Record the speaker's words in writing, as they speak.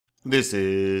This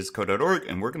is code.org,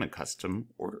 and we're going to custom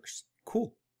orders.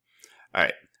 Cool. All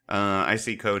right. I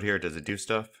see code here. Does it do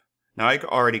stuff? Now, I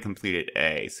already completed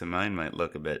A, so mine might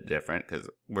look a bit different because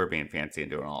we're being fancy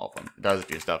and doing all of them. It does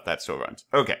do stuff. That still runs.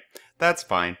 Okay. That's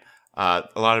fine. A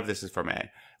lot of this is from A.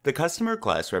 The customer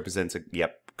class represents a,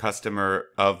 customer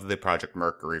of the Project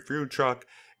Mercury food truck.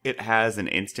 It has an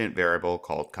instant variable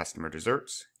called customer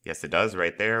desserts. Yes, it does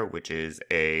right there, which is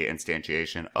a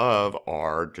instantiation of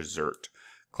our dessert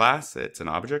class. It's an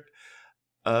object.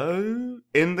 In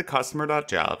the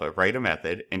customer.java, write a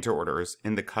method, enter orders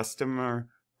in the customer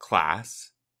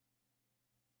class.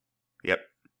 Yep.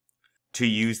 To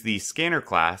use the scanner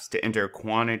class to enter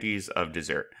quantities of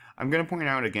dessert. I'm going to point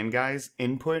out again, guys,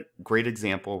 input, great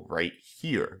example right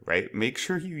here, right? Make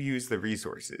sure you use the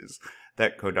resources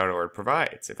that code.org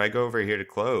provides. If I go over here to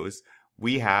close,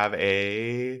 we have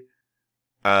a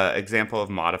example of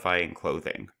modifying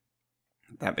clothing.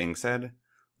 That being said,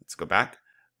 let's go back.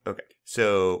 Okay,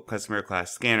 so customer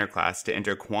class, scanner class to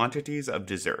enter quantities of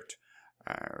dessert.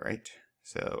 All right,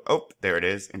 so, oh, there it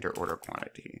is, enter order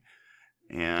quantity.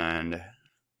 And let's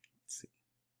see.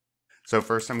 So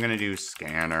first I'm going to do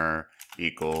scanner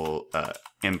equal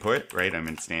input, right? I'm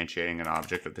instantiating an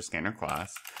object of the scanner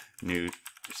class, new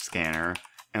scanner.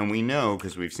 And we know,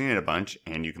 because we've seen it a bunch,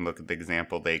 and you can look at the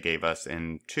example they gave us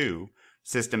in 2,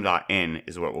 system.in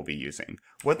is what we'll be using.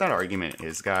 What that argument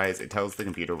is, guys, it tells the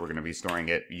computer we're going to be storing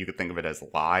it. You could think of it as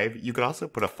live. You could also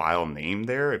put a file name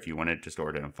there if you wanted to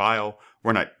store it in a file.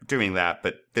 We're not doing that,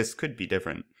 but this could be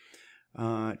different.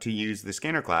 To use the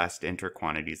scanner class to enter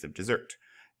quantities of dessert.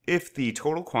 If the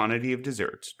total quantity of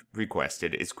desserts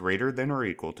requested is greater than or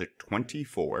equal to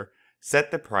 24,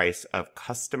 set the price of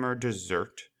customer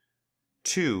dessert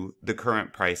to the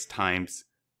current price times.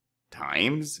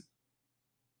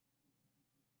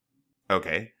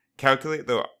 Okay, calculate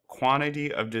the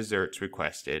quantity of desserts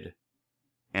requested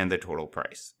and the total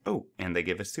price. Oh, and they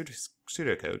give us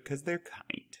pseudocode because they're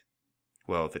kind.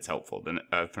 Well, if it's helpful, then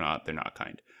if not, they're not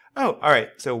kind. Oh, all right,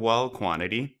 so while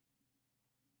quantity.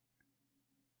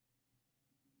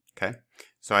 Okay,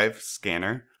 so I have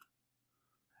scanner.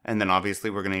 And then obviously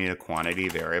we're going to need a quantity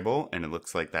variable, and it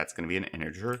looks like that's going to be an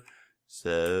integer.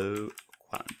 So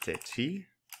quantity.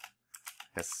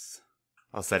 Yes,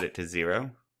 I'll set it to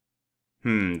 0.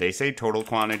 They say total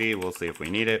quantity. We'll see if we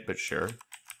need it, but sure.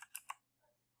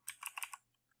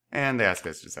 And they ask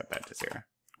us to set that to 0.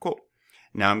 Cool.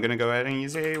 Now I'm going to go ahead and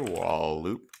use a while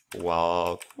loop.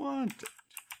 While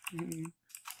quantity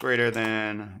greater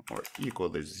than or equal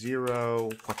to 0.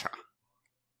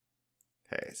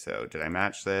 Okay, so did I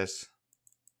match this?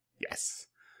 Yes.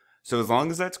 So as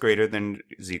long as that's greater than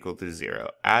is equal to 0,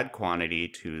 add quantity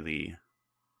to the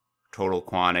total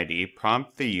quantity.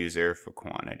 Prompt the user for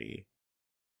quantity.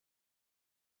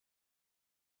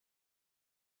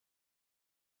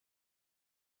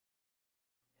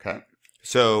 Okay,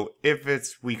 so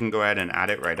if we can go ahead and add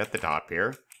it right at the top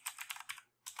here.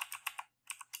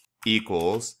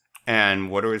 Equals,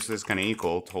 and what is this going to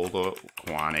equal? Total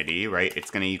quantity, right? It's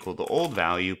going to equal the old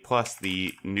value plus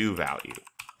the new value,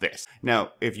 this.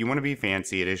 Now, if you want to be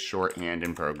fancy, it is shorthand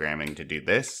in programming to do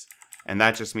this. And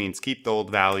that just means keep the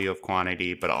old value of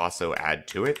quantity, but also add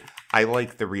to it. I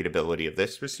like the readability of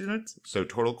this for students. So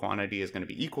total quantity is going to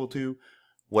be equal to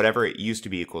whatever it used to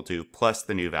be equal to plus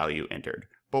the new value entered.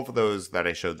 Both of those that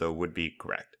I showed, though, would be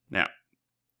correct. Now,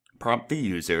 prompt the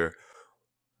user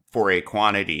for a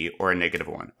quantity or a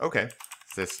 -1. Okay,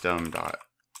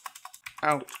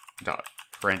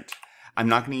 system.out.print. I'm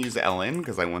not going to use ln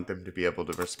because I want them to be able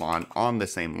to respond on the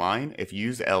same line. If you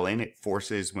use ln, it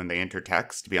forces when they enter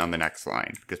text to be on the next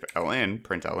line because ln,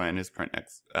 print ln is print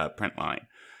line.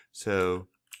 So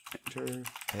enter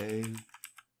a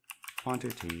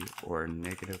quantity or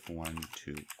 -1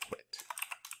 to quit.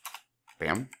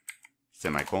 Bam,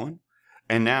 semicolon.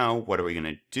 And now what are we going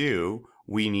to do?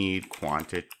 We need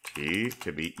quantity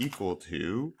to be equal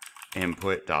to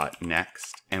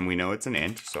input.next, and we know it's an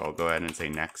int, so I'll go ahead and say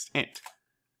next int.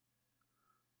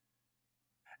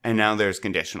 And now there's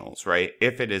conditionals, right?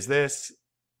 If it is this,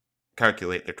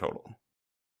 calculate the total.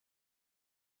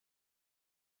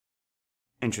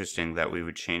 Interesting that we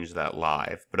would change that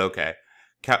live, but okay.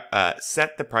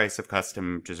 Set the price of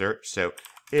custom dessert, so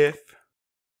if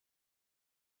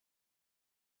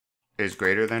is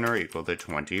greater than or equal to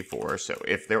 24. So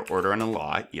if they're ordering a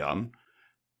lot, yum.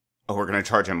 Oh, we're going to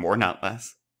charge them more, not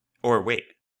less. Or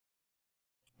wait.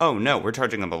 Oh no, we're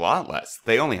charging them a lot less.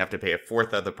 They only have to pay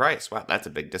 1/4 of the price. Wow, that's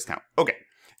a big discount. Okay,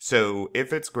 so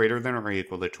if it's greater than or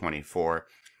equal to 24,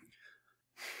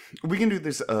 we can do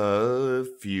this a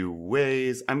few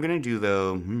ways. I'm going to do,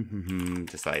 though,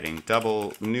 deciding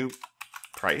double new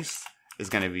price is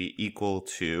going to be equal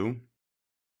to,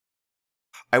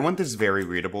 I want this very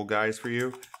readable, guys, for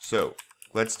you. So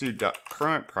let's do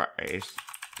current price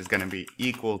is going to be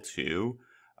equal to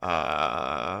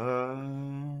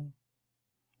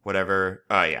whatever,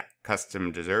 yeah,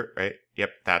 custom dessert, right? Yep,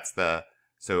 that's the,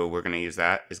 so we're going to use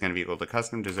that, is going to be equal to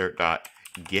custom dessert dot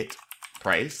get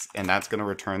price, and that's going to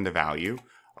return the value,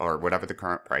 or whatever the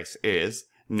current price is.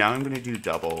 Now I'm going to do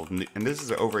double, and this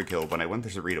is overkill, but I want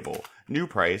this readable. New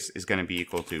price is going to be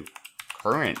equal to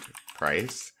current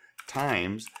price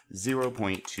times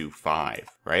 0.25,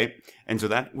 right? And so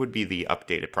that would be the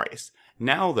updated price.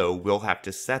 Now, though, we'll have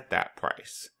to set that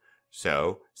price.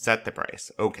 So, set the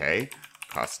price. Okay,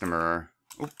 customer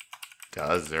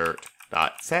dessert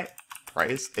dot set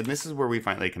price, and this is where we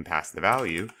finally can pass the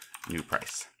value, new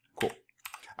price. Cool.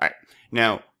 All right,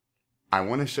 now, I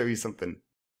want to show you something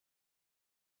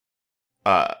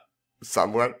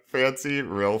somewhat fancy,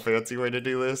 real fancy way to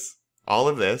do this. All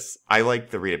of this, I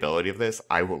like the readability of this.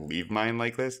 I will leave mine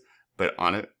like this, but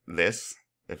on it, this,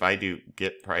 if I do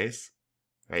get price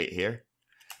right here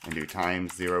and do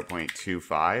times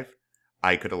 0.25,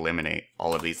 I could eliminate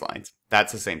all of these lines.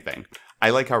 That's the same thing. I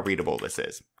like how readable this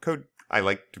is. Code, I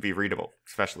like to be readable,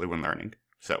 especially when learning.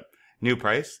 So, new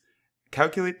price,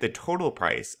 calculate the total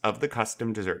price of the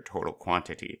custom dessert total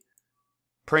quantity.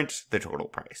 Print the total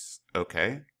price.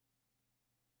 Okay.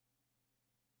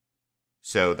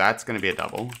 So that's going to be a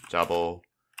double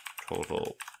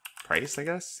total price, I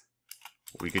guess.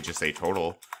 We could just say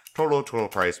total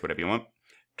price, whatever you want.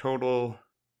 Total,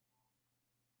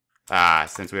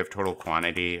 since we have total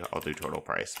quantity, I'll do total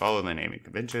price. Follow the naming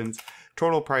conventions.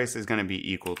 Total price is going to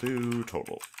be equal to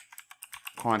total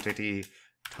quantity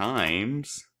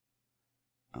times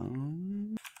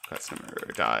customer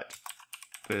dot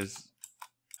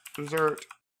dessert.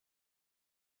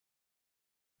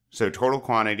 So total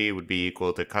quantity would be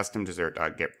equal to custom dessert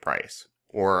dot get price.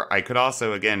 Or I could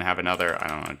also, again, have another, I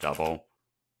don't know, double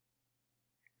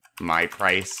my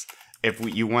price. If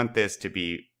you want this to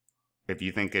be, if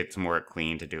you think it's more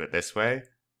clean to do it this way,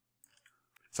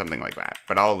 something like that.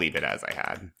 But I'll leave it as I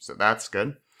had. So that's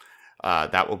good.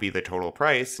 That will be the total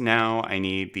price. Now I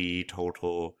need the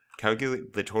total,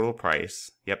 calculate the total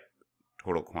price. Yep,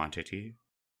 total quantity.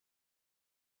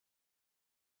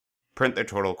 Print the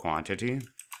total quantity.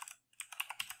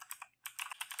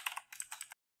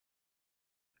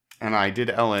 And I did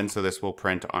ln, so this will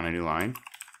print on a new line.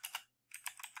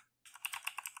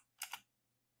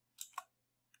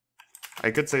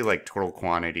 I could say like total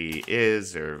quantity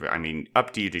is, or I mean,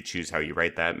 up to you to choose how you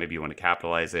write that. Maybe you want to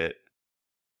capitalize it.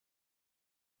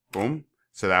 Boom.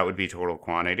 So that would be total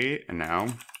quantity. And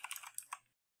now,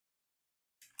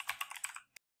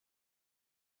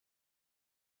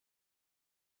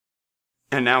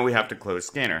 we have to close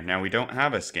scanner. Now we don't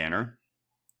have a scanner,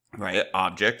 right?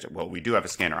 Object. Well, we do have a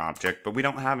scanner object, but we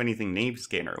don't have anything named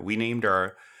scanner. We named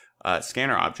our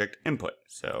scanner object input.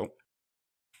 So,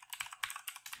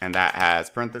 and that has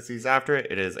parentheses after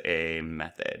it. It is a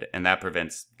method, and that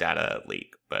prevents data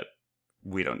leak, but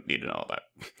we don't need to know all that.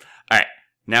 All right,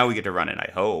 now we get to run it,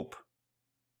 I hope.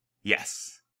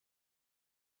 Yes.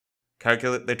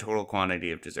 Calculate the total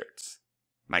quantity of desserts.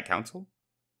 My counsel?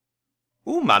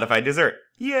 Ooh, modified dessert.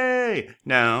 Yay!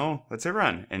 Now, let's hit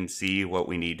run and see what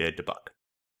we need to debug.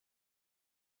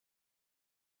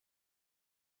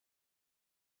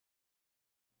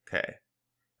 Okay.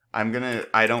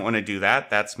 I don't want to do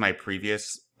that. That's my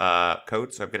previous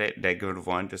code, so I'm going to hit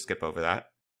 -1 to skip over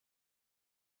that.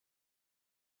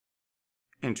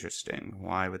 Interesting.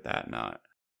 Why would that not?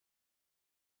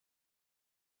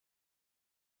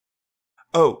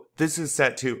 Oh, this is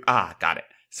set to, got it.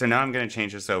 So now I'm going to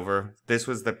change this over. This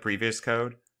was the previous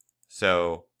code.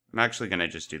 So I'm actually going to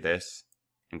just do this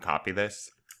and copy this.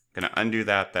 Going to undo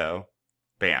that though.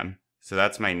 Bam. So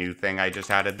that's my new thing I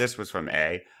just added. This was from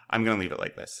A. I'm going to leave it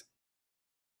like this.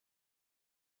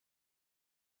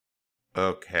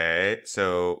 Okay,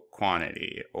 so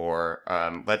quantity, or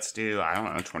let's do, I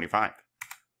don't know, 25.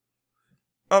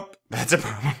 Oh, that's a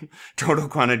problem. Total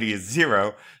quantity is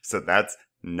 0, so that's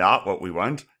not what we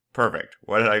want. Perfect.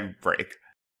 What did I break?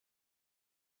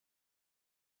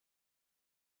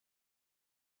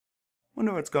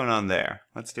 Wonder what's going on there.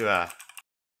 Let's do this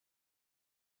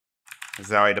is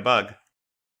how I debug.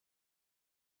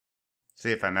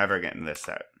 See if I'm ever getting this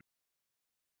set.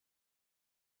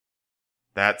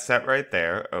 That set right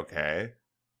there, okay.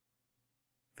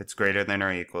 If it's greater than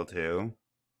or equal to, do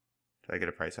I get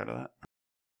a price out of that?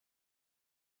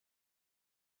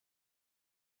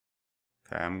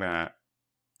 Okay, I'm gonna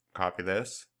copy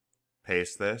this,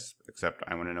 paste this, except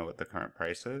I want to know what the current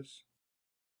price is.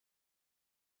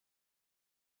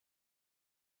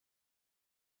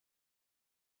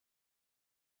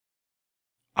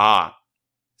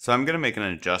 So I'm going to make an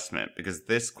adjustment because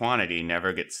this quantity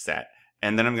never gets set.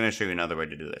 And then I'm going to show you another way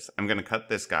to do this. I'm going to cut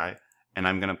this guy and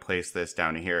I'm going to place this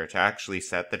down here to actually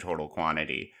set the total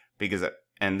quantity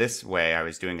and this way I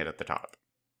was doing it at the top.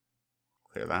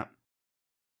 Clear that.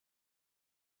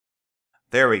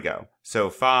 There we go. So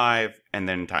 5 and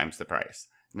then times the price.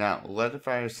 Now, what if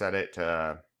I set it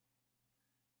to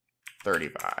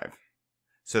 35?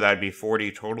 So that'd be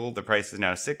 40 total. The price is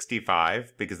now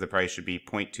 65 because the price should be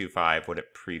 0.25 what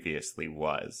it previously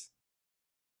was.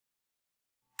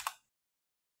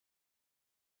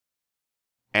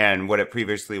 And what it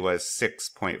previously was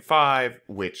 6.5,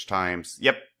 which times,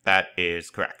 yep, that is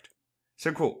correct.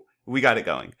 So cool, we got it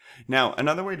going. Now,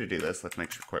 another way to do this, let's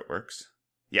make sure quit works.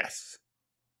 Yes.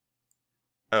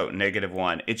 Oh,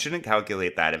 -1. It shouldn't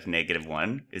calculate that if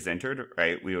 -1 is entered,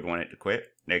 right? We would want it to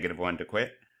quit, -1 to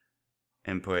quit.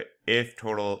 Input if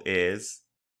total is,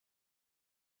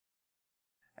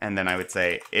 and then I would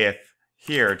say if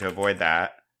here to avoid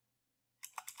that,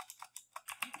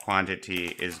 quantity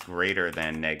is greater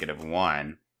than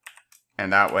 -1,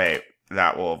 and that way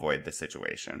that will avoid the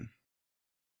situation.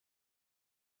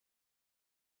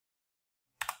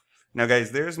 Now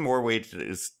guys, there's more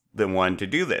ways than one to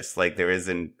do this, like there is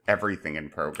in everything in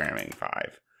programming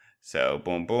 5. So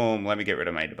boom boom, let me get rid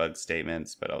of my debug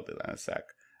statements, but I'll do that in a sec.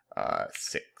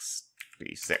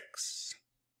 66.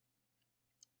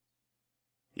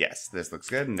 Yes, this looks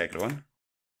good, -1.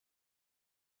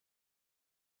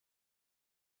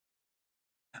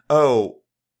 Oh,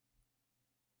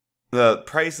 the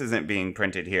price isn't being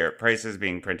printed here. Price is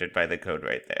being printed by the code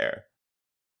right there.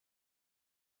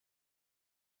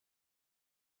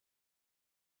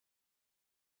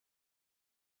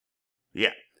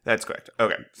 Yeah, that's correct.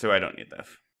 Okay, so I don't need that.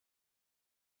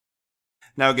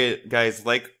 Now, guys,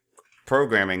 like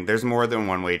programming, there's more than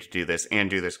one way to do this and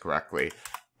do this correctly.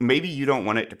 Maybe you don't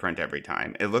want it to print every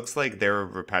time. It looks like they're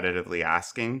repetitively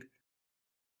asking.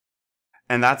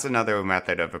 And that's another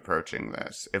method of approaching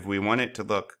this. If we want it to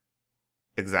look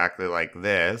exactly like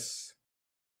this,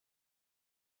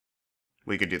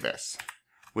 we could do this.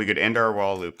 We could end our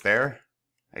while loop there.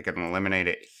 I can eliminate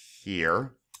it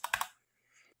here.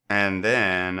 And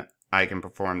then I can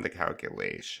perform the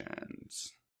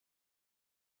calculations.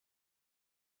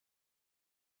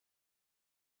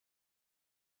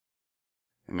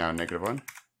 And now -1.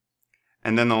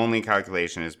 And then the only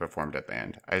calculation is performed at the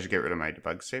end. I should get rid of my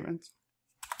debug statements.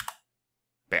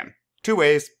 Bam. 2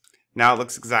 ways. Now it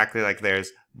looks exactly like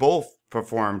theirs. Both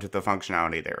performed the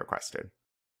functionality they requested.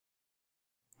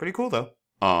 Pretty cool though.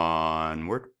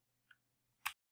 Onward.